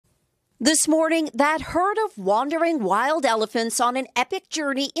This morning, that herd of wandering wild elephants on an epic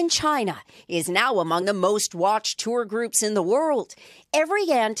journey in China is now among the most watched tour groups in the world.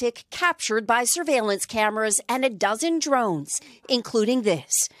 Every antic captured by surveillance cameras and a dozen drones, including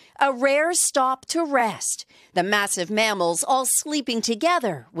this, a rare stop to rest. The massive mammals all sleeping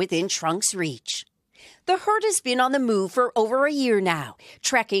together within trunk's reach. The herd has been on the move for over a year now,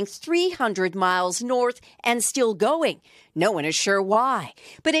 trekking 300 miles north and still going. No one is sure why,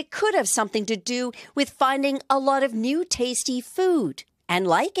 but it could have something to do with finding a lot of new tasty food and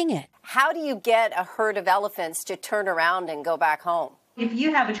liking it. How do you get a herd of elephants to turn around and go back home? If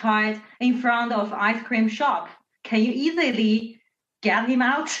you have tried in front of ice cream shop, can you easily get him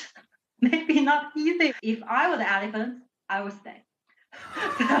out? Maybe not easy. If I were the elephant, I would stay.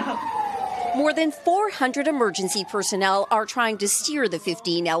 More than 400 emergency personnel are trying to steer the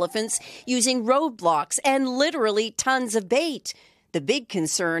 15 elephants using roadblocks and literally tons of bait. The big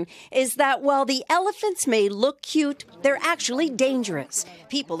concern is that while the elephants may look cute, they're actually dangerous.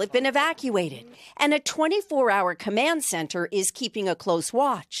 People have been evacuated, and a 24-hour command center is keeping a close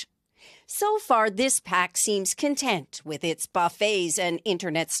watch. So far, this pack seems content with its buffets and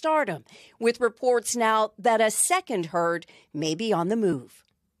internet stardom, with reports now that a second herd may be on the move.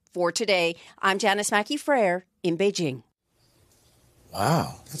 For today, I'm Janis Mackey Frayer in Beijing.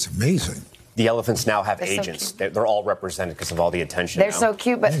 Wow, that's amazing. The elephants now have agents. So they're all represented because of all the attention. They're so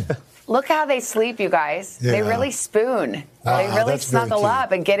cute, but look how they sleep, you guys. Yeah. They really spoon. They really snuggle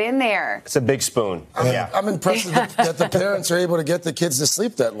up and get in there. It's a big spoon. I'm impressed that the parents are able to get the kids to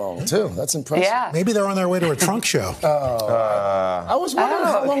sleep that long, too. That's impressive. Yeah. Maybe they're on their way to a trunk show. I was wondering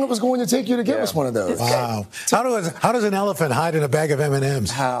how long it was going to take you to get us one of those. Wow. How does an elephant hide in a bag of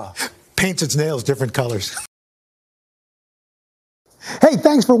M&Ms? How? Paints its nails different colors. Hey,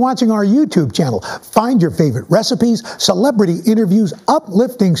 thanks for watching our YouTube channel. Find your favorite recipes, celebrity interviews,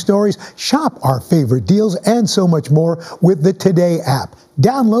 uplifting stories, shop our favorite deals, and so much more with the Today app.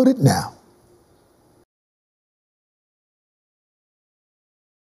 Download it now.